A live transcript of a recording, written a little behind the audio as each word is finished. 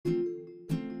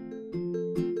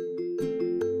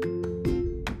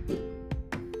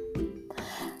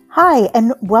Hi,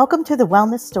 and welcome to the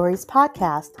Wellness Stories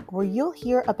podcast, where you'll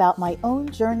hear about my own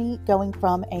journey going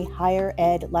from a higher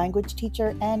ed language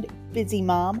teacher and busy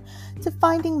mom to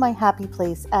finding my happy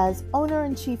place as owner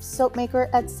and chief soap maker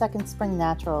at Second Spring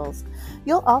Naturals.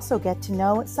 You'll also get to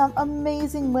know some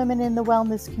amazing women in the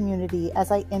wellness community as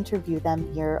I interview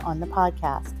them here on the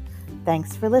podcast.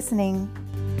 Thanks for listening.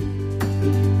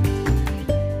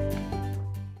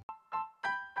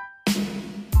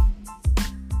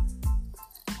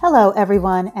 Hello,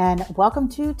 everyone, and welcome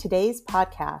to today's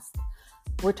podcast.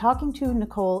 We're talking to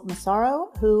Nicole Massaro,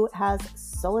 who has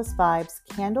Solace Vibes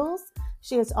candles.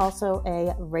 She is also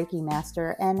a Reiki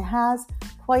master and has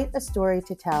quite a story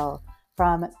to tell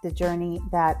from the journey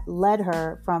that led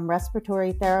her from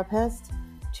respiratory therapist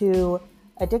to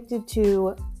addicted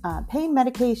to pain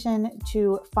medication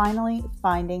to finally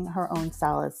finding her own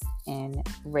solace in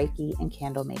Reiki and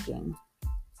candle making.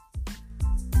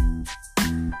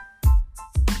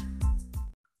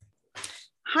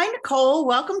 Hi, Nicole.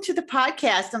 Welcome to the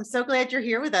podcast. I'm so glad you're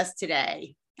here with us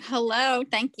today. Hello.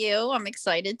 Thank you. I'm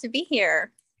excited to be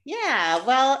here. Yeah.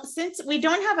 Well, since we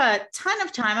don't have a ton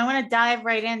of time, I want to dive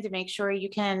right in to make sure you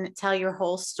can tell your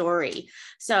whole story.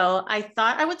 So I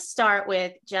thought I would start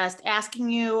with just asking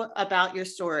you about your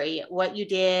story, what you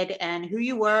did and who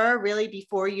you were really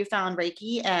before you found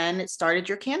Reiki and started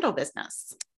your candle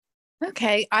business.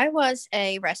 Okay. I was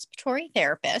a respiratory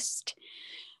therapist.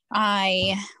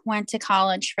 I went to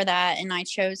college for that, and I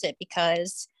chose it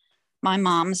because my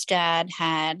mom's dad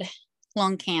had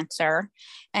lung cancer,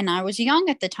 and I was young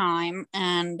at the time,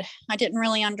 and I didn't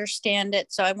really understand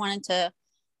it. So I wanted to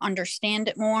understand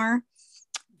it more.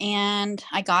 And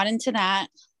I got into that,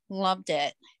 loved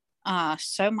it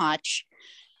so much.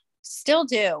 Still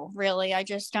do, really. I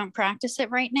just don't practice it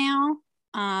right now.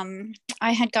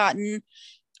 I had gotten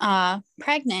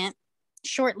pregnant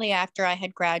shortly after I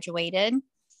had graduated.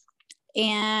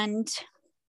 And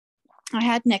I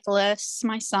had Nicholas,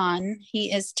 my son.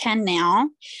 He is 10 now.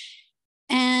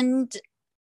 And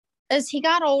as he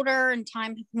got older and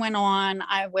time went on,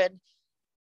 I would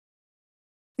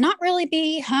not really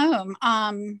be home.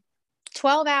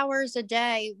 12 hours a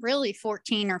day, really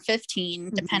 14 or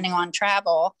 15, depending on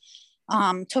travel,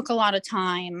 took a lot of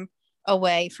time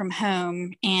away from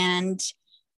home. And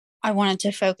I wanted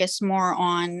to focus more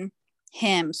on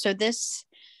him. So this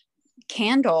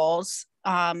candles,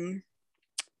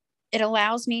 it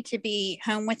allows me to be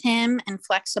home with him and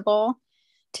flexible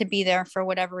to be there for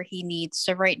whatever he needs.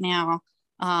 So right now,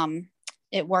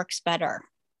 it works better.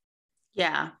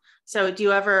 Yeah. So do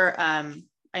you ever,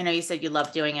 I know you said you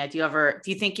love doing it. Do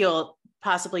you think you'll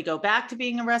possibly go back to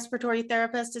being a respiratory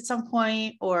therapist at some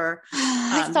point, or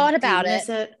I thought about do you miss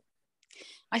it?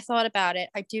 I thought about it.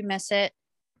 I do miss it.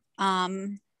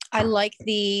 I like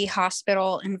the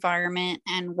hospital environment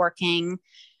and working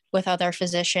with other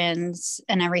physicians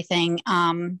and everything.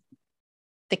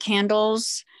 The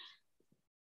candles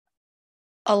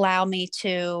allow me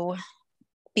to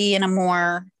be in a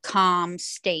more calm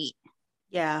state.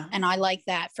 Yeah. And I like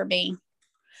that for me.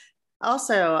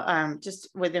 Also, just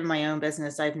within my own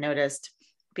business, I've noticed,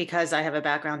 because I have a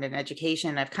background in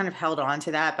education, I've kind of held on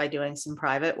to that by doing some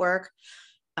private work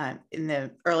in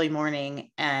the early morning,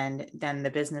 and then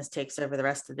the business takes over the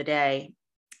rest of the day.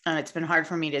 It's been hard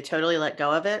for me to totally let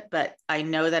go of it, but I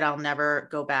know that I'll never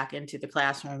go back into the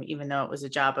classroom, even though it was a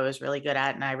job I was really good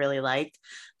at and I really liked.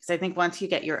 Because I think once you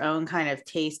get your own kind of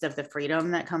taste of the freedom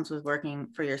that comes with working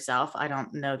for yourself, I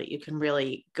don't know that you can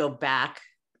really go back.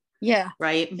 Yeah,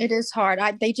 right. It is hard.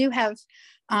 They do have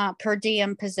per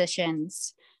diem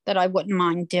positions that I wouldn't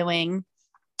mind doing.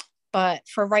 But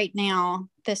for right now,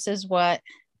 this is what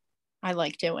I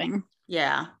like doing.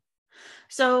 Yeah.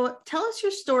 So tell us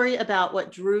your story about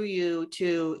what drew you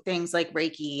to things like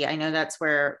Reiki. I know that's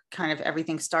where kind of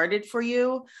everything started for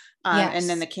you. Yes. And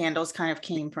then the candles kind of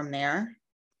came from there.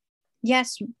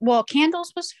 Yes. Well,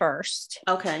 candles was first.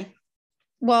 Okay.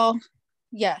 Well,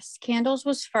 yes, candles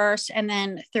was first. And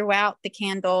then throughout the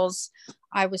candles,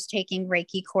 I was taking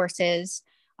Reiki courses.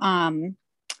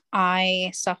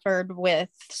 I suffered with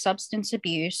substance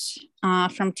abuse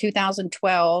from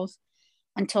 2012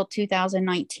 until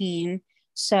 2019.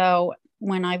 So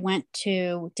when I went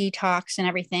to detox and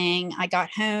everything, I got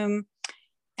home,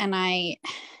 and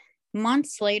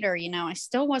months later, I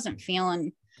still wasn't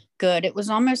feeling good. It was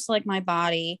almost like my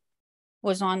body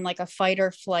was on like a fight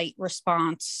or flight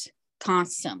response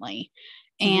constantly.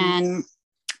 And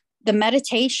the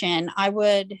meditation, I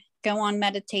would go on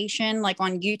meditation, like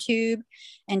on YouTube,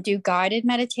 and do guided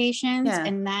meditations. Yeah.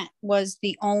 And that was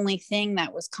the only thing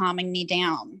that was calming me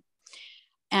down.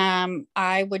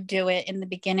 I would do it in the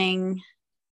beginning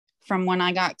from when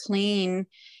I got clean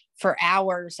for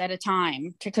hours at a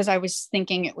time because I was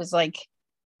thinking it was like,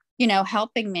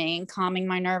 helping me and calming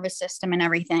my nervous system and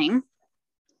everything.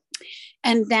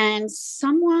 And then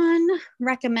someone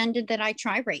recommended that I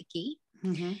try Reiki.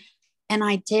 Mm-hmm. And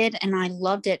I did, and I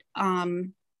loved it.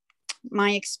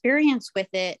 My experience with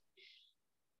it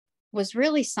was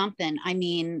really something. I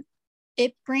mean,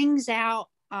 it brings out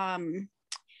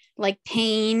like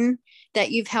pain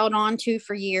that you've held on to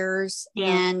for years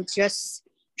and just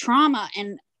trauma.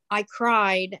 And I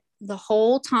cried the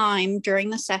whole time during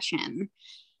the session,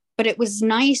 but it was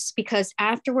nice because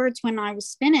afterwards, when I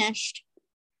was finished,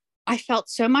 I felt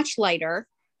so much lighter.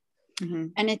 Mm-hmm.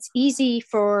 And it's easy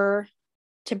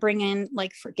to bring in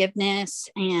like forgiveness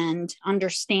and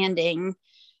understanding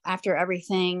after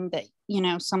everything that,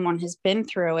 someone has been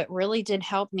through. It really did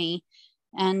help me.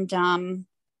 And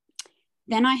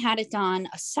then I had it done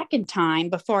a second time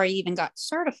before I even got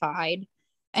certified.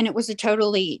 And it was a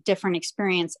totally different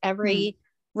experience. Every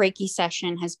Reiki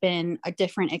session has been a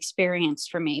different experience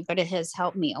for me, but it has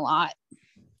helped me a lot.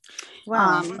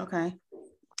 Wow. Okay.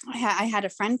 I had a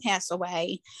friend pass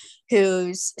away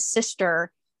whose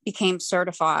sister became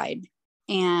certified,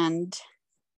 and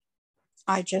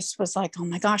I just was like, oh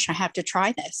my gosh, I have to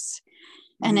try this.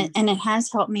 And it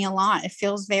has helped me a lot.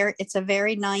 It's a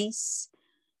very nice,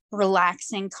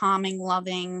 relaxing, calming,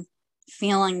 loving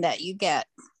feeling that you get.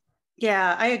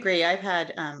 Yeah, I agree. I've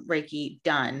had Reiki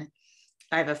done.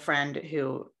 I have a friend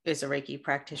who is a Reiki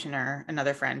practitioner,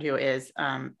 another friend who is,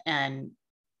 and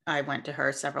I went to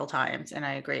her several times, and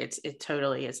I agree. It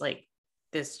totally is like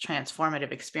this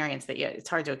transformative experience that it's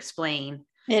hard to explain.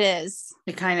 It is.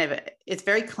 It's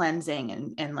very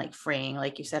cleansing and like freeing,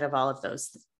 like you said, of all of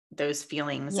those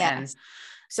feelings. Yes. And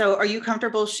so are you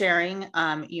comfortable sharing?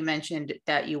 You mentioned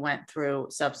that you went through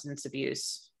substance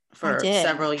abuse for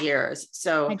several years.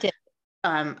 So I did.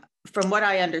 From what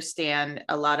I understand,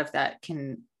 a lot of that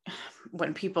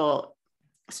when people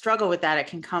struggle with that, it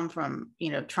can come from,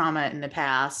 trauma in the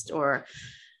past or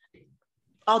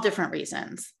all different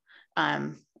reasons,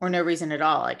 or no reason at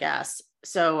all, I guess.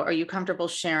 So are you comfortable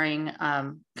sharing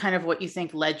kind of what you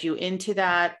think led you into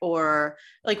that, or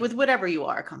like with whatever you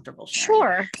are comfortable sharing?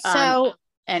 Sure. So,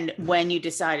 and when you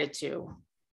decided to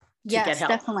yes, get help?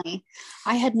 Definitely.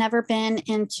 I had never been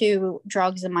into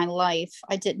drugs in my life.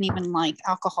 I didn't even like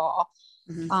alcohol.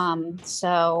 Mm-hmm.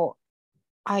 So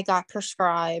I got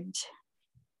prescribed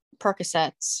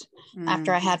Percocets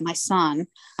after I had my son.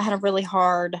 I had a really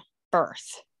hard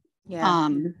birth. Yeah.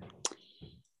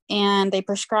 And they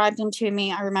prescribed them to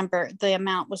me. I remember the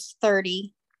amount was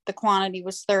 30. The quantity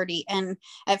was 30. And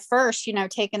at first,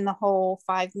 taking the whole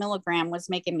 5 milligram was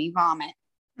making me vomit.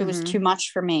 It was too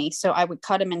much for me. So I would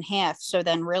cut them in half. So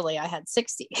then really I had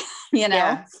 60,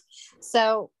 Yeah.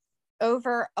 So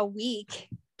over a week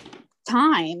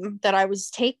time that I was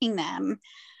taking them,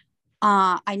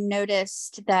 I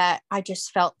noticed that I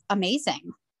just felt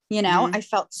amazing. I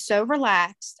felt so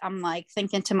relaxed. I'm like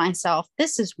thinking to myself,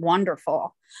 this is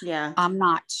wonderful. Yeah. I'm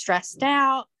not stressed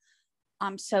out.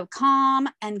 I'm so calm.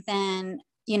 And then,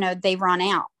 they run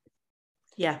out.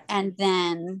 Yeah. And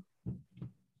then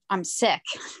I'm sick.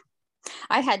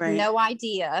 I had no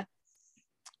idea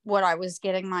what I was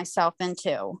getting myself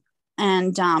into.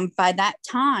 And by that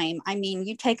time, I mean,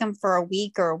 you take them for a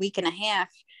week or a week and a half,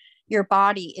 your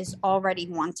body is already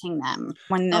wanting them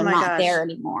when they're not there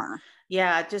anymore.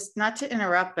 Yeah, just not to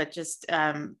interrupt, but just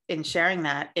in sharing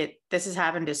that, this has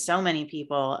happened to so many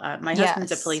people. My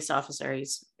husband's a police officer.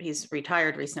 He's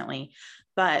retired recently,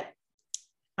 but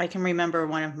I can remember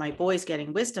one of my boys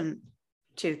getting wisdom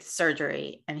tooth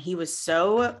surgery, and he was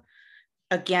so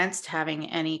against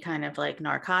having any kind of like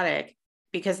narcotic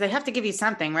because they have to give you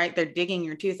something, right? They're digging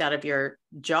your tooth out of your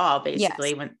jaw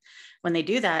basically when they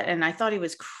do that. And I thought he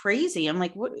was crazy. I'm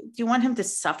like, what, do you want him to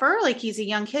suffer? Like, he's a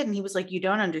young kid. And he was like, you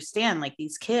don't understand, like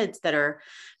these kids that are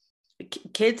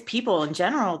people in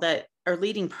general that are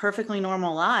leading perfectly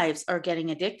normal lives are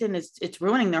getting addicted. It's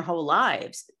ruining their whole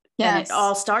lives. Yes. And it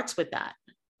all starts with that.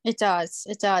 It does.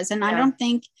 And I don't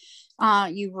think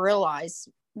we realize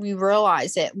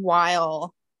it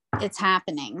while it's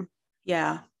happening.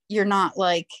 Yeah. You're not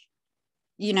like,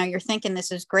 you're thinking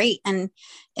this is great. And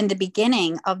in the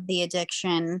beginning of the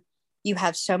addiction, you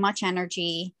have so much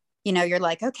energy, you're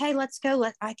like, okay, let's go.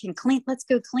 Let's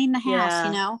go clean the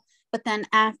house, but then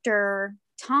after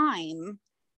time,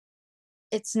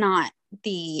 it's not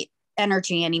the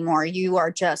energy anymore. You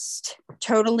are just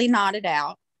totally knotted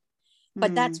out.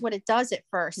 But that's what it does at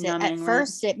first. At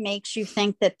first, it makes you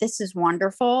think that this is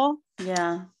wonderful.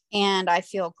 Yeah. And I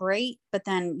feel great. But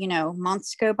then,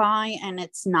 months go by and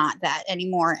it's not that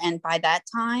anymore. And by that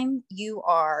time, you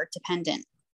are dependent.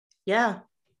 Yeah.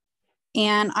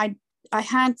 And I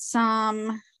had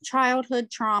some childhood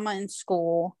trauma in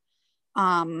school,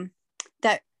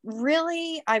 that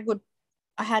really I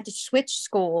had to switch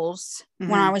schools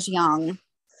when I was young,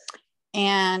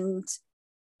 and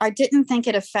I didn't think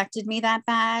it affected me that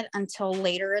bad until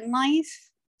later in life.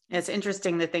 It's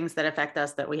interesting, the things that affect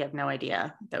us that we have no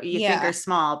idea, that you think are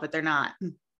small, but they're not.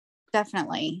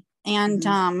 Definitely. And,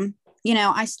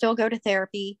 I still go to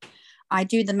therapy. I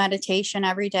do the meditation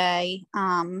every day.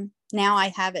 Now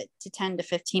I have it to 10 to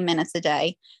 15 minutes a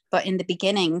day, but in the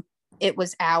beginning it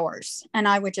was hours, and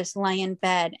I would just lay in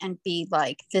bed and be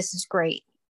like, this is great.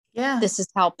 Yeah. This is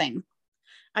helping.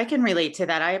 I can relate to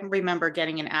that. I remember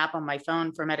getting an app on my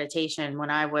phone for meditation when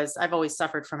I've always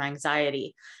suffered from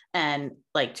anxiety, and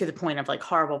like to the point of like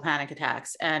horrible panic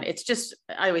attacks. And it's just,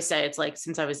 I always say it's like,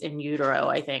 since I was in utero,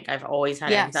 I think I've always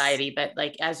had anxiety, but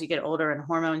like, as you get older and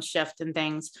hormones shift and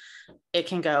things, it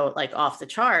can go like off the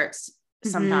charts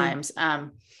sometimes.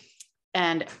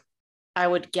 And I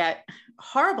would get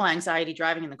horrible anxiety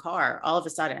driving in the car all of a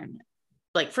sudden,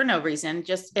 like for no reason,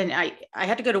 and I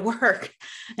had to go to work,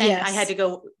 and I had to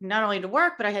go not only to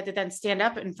work, but I had to then stand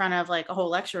up in front of like a whole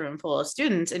lecture room full of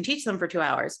students and teach them for 2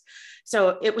 hours.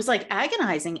 So it was like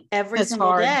agonizing every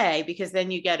single day, because then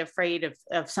you get afraid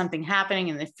of something happening,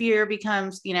 and the fear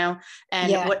becomes,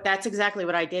 that's exactly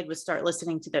what I did, was start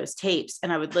listening to those tapes,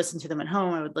 and I would listen to them at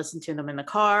home. I would listen to them in the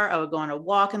car. I would go on a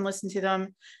walk and listen to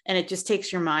them. And it just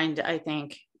takes your mind, I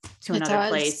think, to another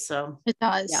place. So it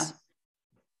does.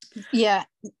 Yeah.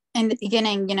 In the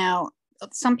beginning,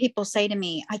 some people say to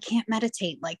me, I can't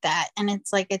meditate like that. And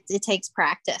it's like, it takes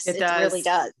practice. It really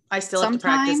does. I still have to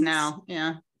practice now.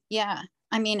 Yeah. Yeah.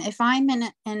 I mean, if I'm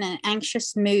in an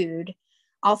anxious mood,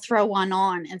 I'll throw one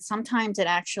on, and sometimes it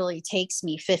actually takes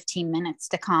me 15 minutes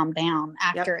to calm down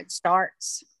after it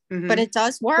starts. But it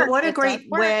does work. But what a great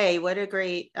way, what a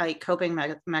great coping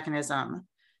mechanism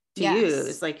to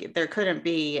use. Like, there couldn't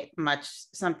be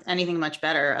anything much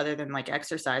better other than like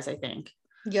exercise, I think.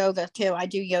 Yoga too. I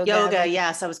do yoga.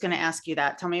 Yes. I was going to ask you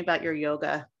that. Tell me about your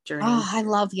yoga journey. Oh, I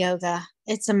love yoga.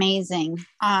 It's amazing.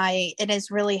 It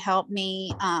has really helped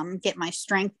me get my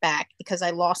strength back, because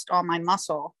I lost all my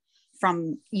muscle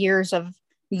from years of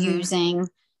using.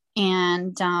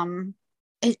 And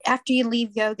after you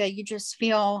leave yoga, you just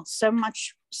feel so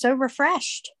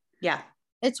refreshed. Yeah.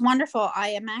 It's wonderful. I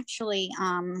am actually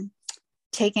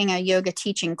taking a yoga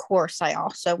teaching course. I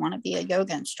also want to be a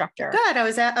yoga instructor. Good. I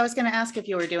was going to ask if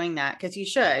you were doing that, because you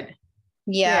should.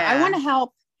 Yeah. I want to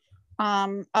help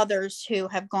others who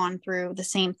have gone through the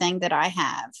same thing that I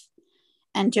have,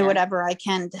 and do whatever I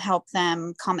can to help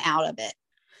them come out of it.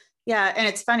 Yeah. And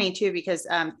it's funny too, because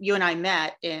you and I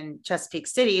met in Chesapeake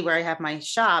City, where I have my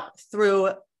shop, through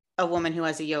a woman who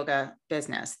has a yoga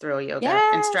business, through a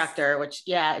yoga instructor, which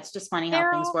it's just funny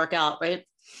how things work out, right?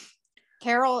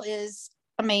 Carol is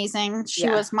amazing. She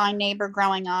was my neighbor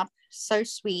growing up. So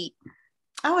sweet.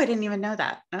 Oh, I didn't even know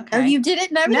that. Okay. Oh, you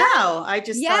didn't know that? No, I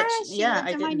just thought she lived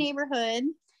in my neighborhood,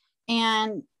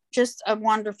 and just a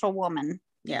wonderful woman.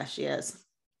 Yeah, she is.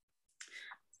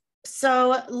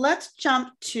 So let's jump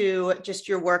to just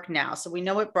your work now. So we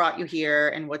know what brought you here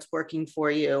and what's working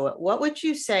for you. What would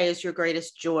you say is your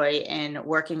greatest joy in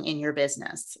working in your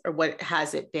business, or what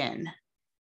has it been?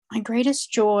 My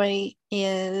greatest joy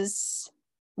is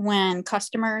when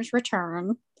customers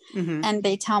return and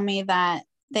they tell me that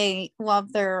they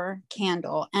love their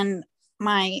candle. And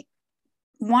my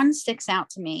one sticks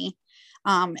out to me.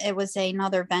 It was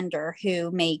another vendor who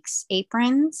makes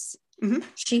aprons.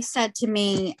 She said to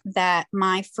me that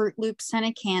my Fruit Loop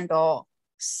scented candle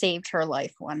saved her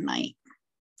life one night.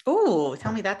 Oh,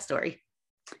 tell me that story.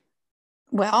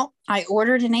 Well, I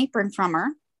ordered an apron from her,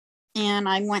 and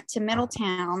I went to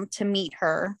Middletown to meet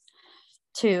her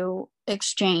to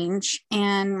exchange.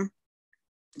 And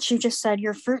she just said,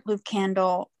 your Fruit Loop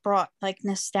candle brought like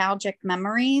nostalgic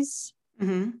memories.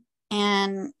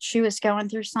 And she was going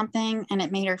through something, and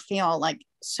it made her feel like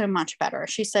so much better.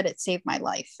 She said it saved my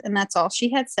life, and that's all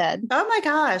she had said. Oh my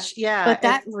gosh. Yeah. But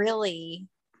that really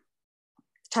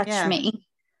touched me.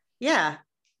 Yeah.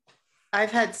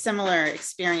 I've had similar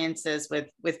experiences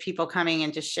with people coming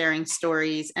and just sharing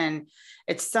stories, and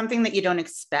it's something that you don't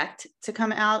expect to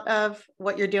come out of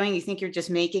what you're doing. You think you're just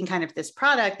making kind of this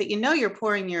product that you're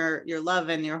pouring your love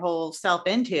and your whole self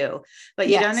into, but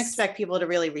you don't expect people to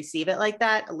really receive it like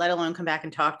that, let alone come back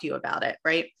and talk to you about it,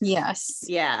 right? Yes.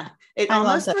 Yeah. It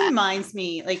almost reminds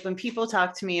me, like when people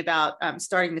talk to me about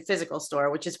starting the physical store,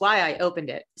 which is why I opened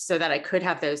it, so that I could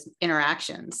have those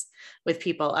interactions with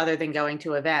people other than going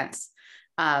to events.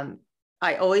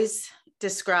 I always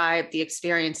describe the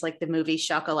experience like the movie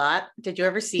Chocolat. Did you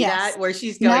ever see that, where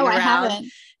she's going around?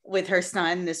 with her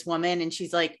son, this woman, and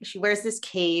she's like, she wears this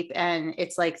cape and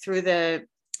it's like through the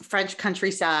French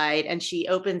countryside, and she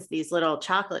opens these little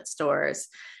chocolate stores,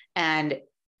 and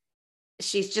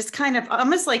she's just kind of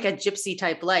almost like a gypsy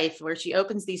type life where she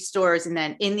opens these stores and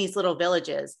then in these little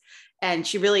villages, and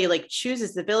she really like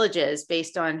chooses the villages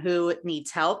based on who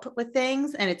needs help with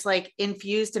things, and it's like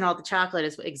infused in all the chocolate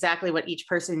is exactly what each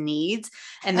person needs,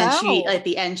 and then she at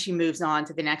the end she moves on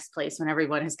to the next place when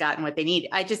everyone has gotten what they need.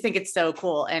 I just think it's so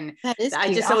cool, and That is I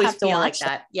cute. just I'll always have to feel like watch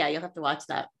that. Yeah, you'll have to watch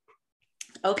that.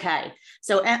 Okay.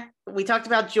 So we talked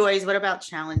about joys. What about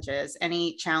challenges?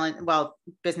 Any challenge? Well,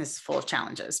 business is full of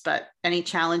challenges, but any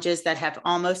challenges that have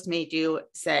almost made you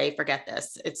say, forget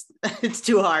this. It's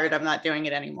too hard. I'm not doing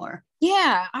it anymore.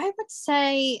 Yeah, I would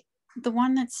say the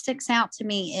one that sticks out to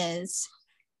me is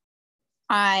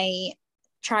I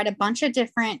tried a bunch of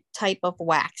different type of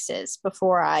waxes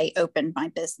before I opened my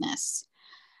business.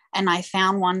 And I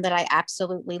found one that I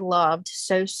absolutely loved.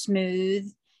 So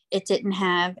smooth. It didn't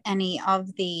have any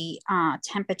of the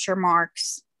temperature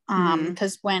marks,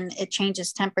 because when it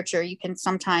changes temperature, you can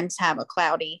sometimes have a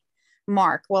cloudy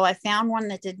mark. Well, I found one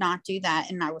that did not do that,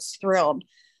 and I was thrilled.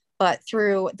 But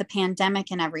through the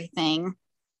pandemic and everything,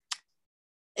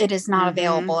 it is not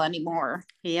available anymore.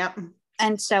 Yep.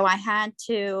 And so I had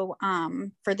to,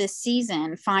 for this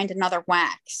season, find another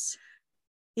wax.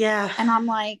 Yeah. And I'm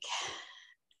like,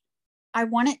 I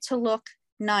want it to look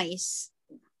nice,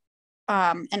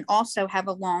 and also have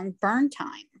a long burn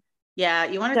time. Yeah,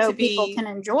 you want it so to be people can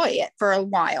enjoy it for a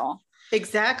while.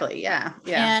 Exactly. Yeah.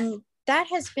 Yeah. And that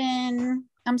has been,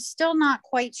 I'm still not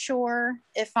quite sure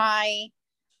if I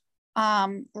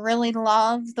really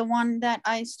love the one that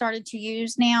I started to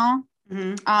use now.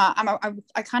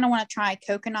 I kind of want to try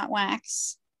coconut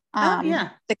wax. The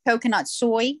coconut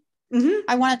soy.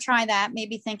 I want to try that,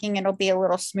 maybe thinking it'll be a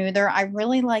little smoother. I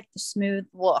really like the smooth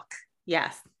look.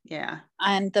 Yes. Yeah.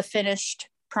 And the finished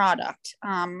product.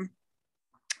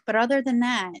 But other than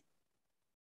that,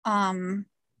 and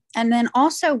then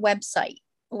also website.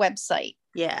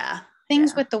 Yeah.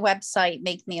 Things with the website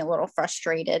make me a little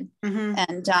frustrated.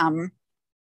 And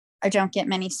I don't get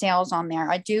many sales on there.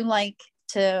 I do like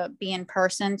to be in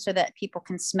person so that people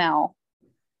can smell.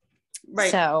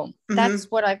 Right. So that's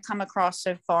what I've come across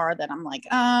so far, that I'm like,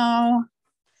 oh,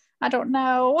 I don't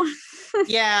know.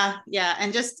 Yeah.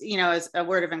 And just, as a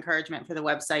word of encouragement for the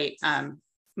website,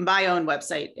 my own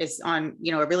website is on,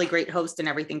 a really great host and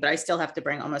everything, but I still have to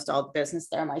bring almost all the business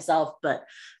there myself. But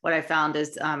what I found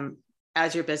is,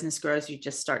 as your business grows, you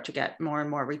just start to get more and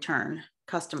more return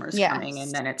customers coming,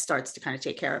 and then it starts to kind of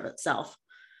take care of itself.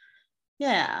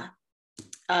 Yeah.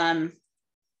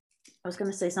 I was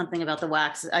going to say something about the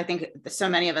wax. I think so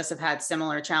many of us have had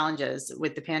similar challenges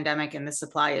with the pandemic and the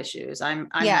supply issues. I'm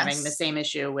having the same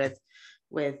issue with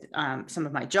some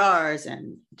of my jars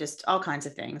and just all kinds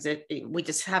of things. We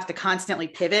just have to constantly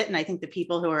pivot. And I think the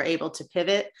people who are able to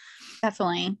pivot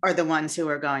definitely are the ones who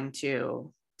are going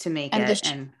to make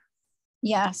it.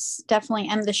 Yes, definitely.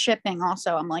 And the shipping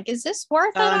also, I'm like, is this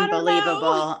worth it?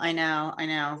 Unbelievable. I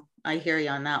know. I hear you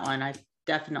on that one. I've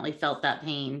definitely felt that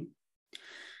pain.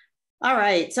 All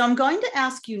right. So I'm going to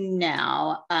ask you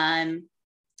now, I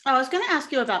was going to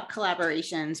ask you about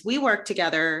collaborations. We work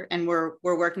together, and we're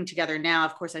working together now.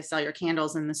 Of course, I sell your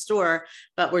candles in the store,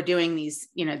 but we're doing these,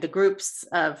 the groups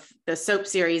of the soap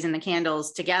series and the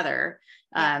candles together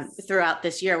throughout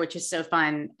this year, which is so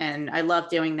fun. And I love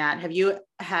doing that. Have you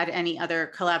had any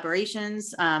other collaborations,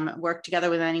 work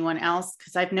together with anyone else?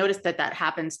 Because I've noticed that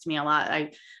happens to me a lot.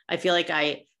 I feel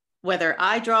like whether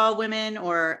I draw women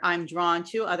or I'm drawn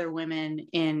to other women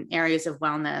in areas of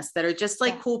wellness that are just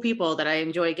like cool people that I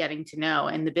enjoy getting to know.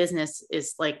 And the business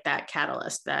is like that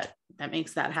catalyst that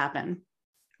makes that happen.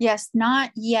 Yes, not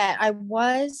yet. I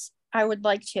would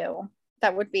like to.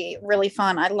 That would be really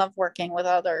fun. I love working with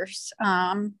others.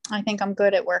 I think I'm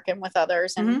good at working with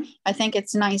others. And I think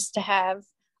it's nice to have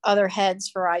other heads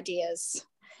for ideas.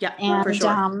 Yeah, and, for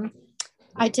sure.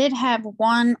 I did have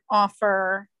one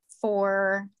offer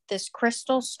for this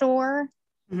crystal store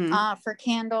for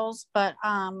candles, but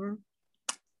I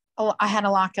had a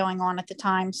lot going on at the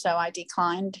time, so I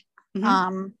declined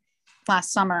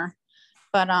last summer.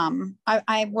 But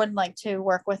I would like to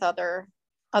work with other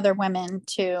women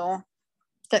too.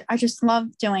 That I just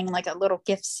love doing like a little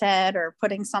gift set or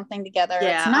putting something together.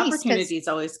 Yeah, it's nice, opportunities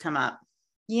always come up.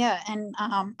 Yeah, and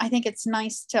I think it's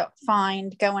nice to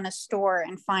go in a store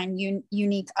and find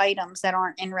unique items that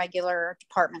aren't in regular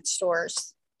department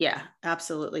stores. Yeah,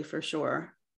 absolutely, for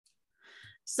sure.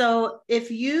 So if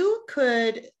you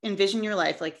could envision your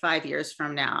life like 5 years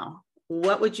from now,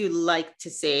 what would you like to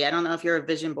see? I don't know if you're a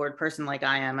vision board person like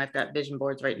I am. I've got vision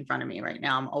boards right in front of me right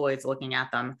now. I'm always looking at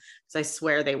them because I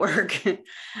swear they work.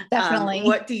 Definitely.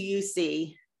 What do you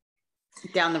see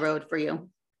down the road for you?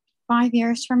 5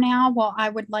 years from now, well, I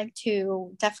would like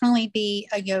to definitely be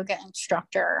a yoga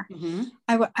instructor. Mm-hmm.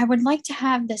 I would like to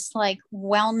have this like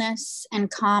wellness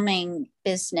and calming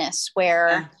business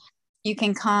where you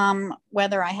can come,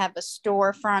 whether I have a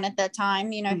storefront at that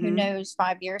time, you know, who knows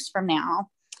 5 years from now.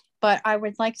 But I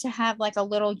would like to have like a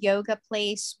little yoga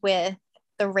place with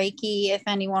the Reiki, if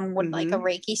anyone would like a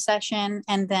Reiki session,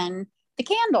 and then the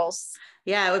candles.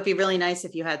 Yeah, it would be really nice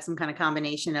if you had some kind of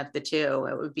combination of the two.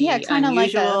 It would be kind of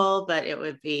unusual, but it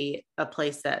would be a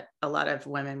place that a lot of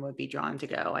women would be drawn to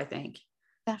go, I think.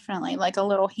 Definitely like a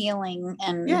little healing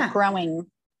and growing.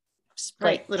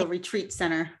 Right, little retreat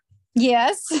center.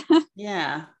 Yes.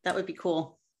 Yeah, that would be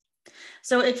cool.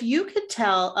 So if you could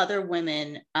tell other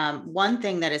women one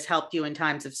thing that has helped you in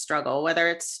times of struggle, whether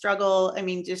it's struggle, I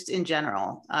mean, just in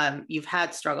general, you've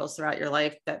had struggles throughout your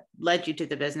life that led you to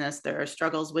the business. There are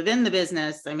struggles within the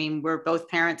business. I mean, we're both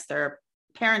parents. There are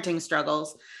parenting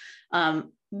struggles.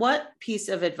 What piece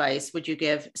of advice would you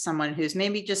give someone who's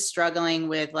maybe just struggling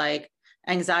with like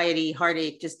anxiety,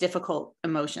 heartache, just difficult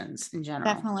emotions in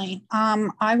general? Definitely.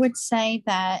 I would say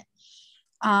that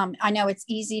I know it's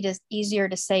easier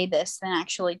to say this than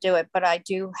actually do it, but I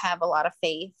do have a lot of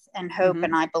faith and hope.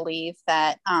 And I believe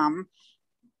that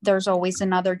there's always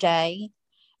another day.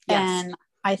 Yes. And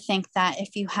I think that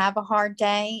if you have a hard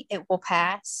day, it will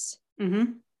pass.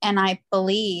 And I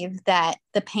believe that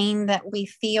the pain that we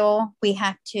feel, we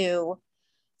have to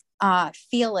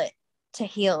feel it to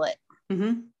heal it.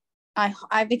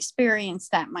 I've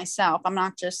experienced that myself. I'm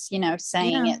not just,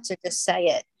 saying it to just say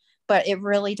it. But it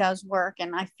really does work.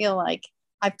 And I feel like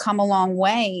I've come a long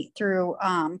way through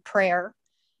prayer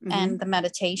and the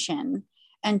meditation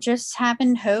and just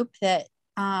having hope that,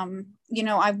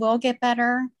 I will get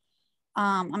better.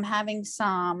 I'm having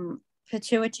some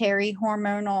pituitary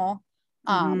hormonal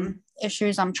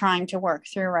issues I'm trying to work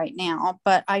through right now,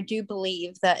 but I do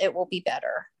believe that it will be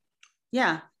better.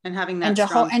 Yeah. And having that and to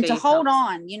hold helps.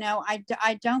 on,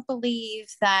 I don't believe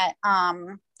that,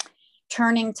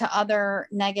 turning to other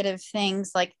negative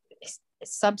things like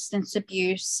substance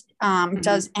abuse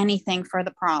does anything for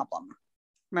the problem,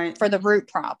 right? For the root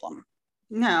problem.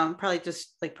 No, probably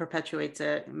just like perpetuates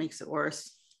it and makes it worse.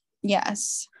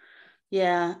 Yes.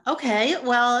 Yeah. Okay.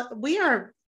 Well, we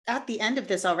are at the end of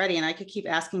this already, and I could keep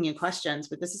asking you questions,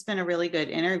 but this has been a really good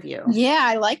interview. Yeah,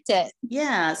 I liked it.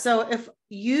 Yeah. So if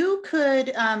you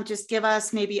could just give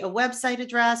us maybe a website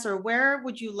address, or where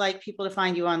would you like people to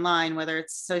find you online, whether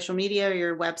it's social media or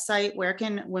your website, where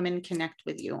can women connect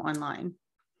with you online?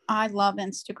 I love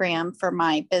Instagram for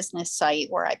my business site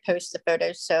where I post the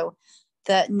photos. So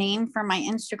the name for my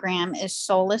Instagram is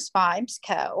Soulless Vibes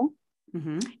Co.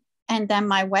 And then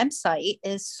my website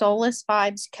is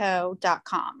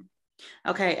soullessvibesco.com.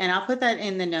 Okay. And I'll put that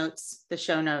in the notes, the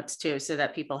show notes too, so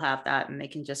that people have that and they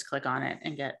can just click on it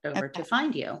and get over to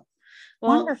find you.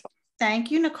 Well, wonderful.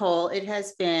 Thank you, Nicole. It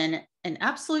has been an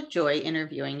absolute joy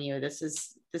interviewing you. This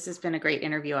has been a great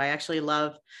interview. I actually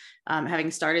love having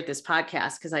started this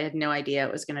podcast because I had no idea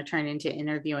it was going to turn into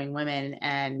interviewing women.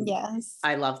 And yes,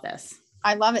 I love this.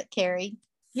 I love it, Carrie.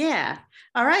 Yeah.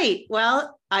 All right.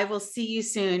 Well, I will see you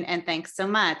soon. And thanks so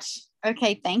much.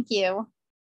 Okay. Thank you.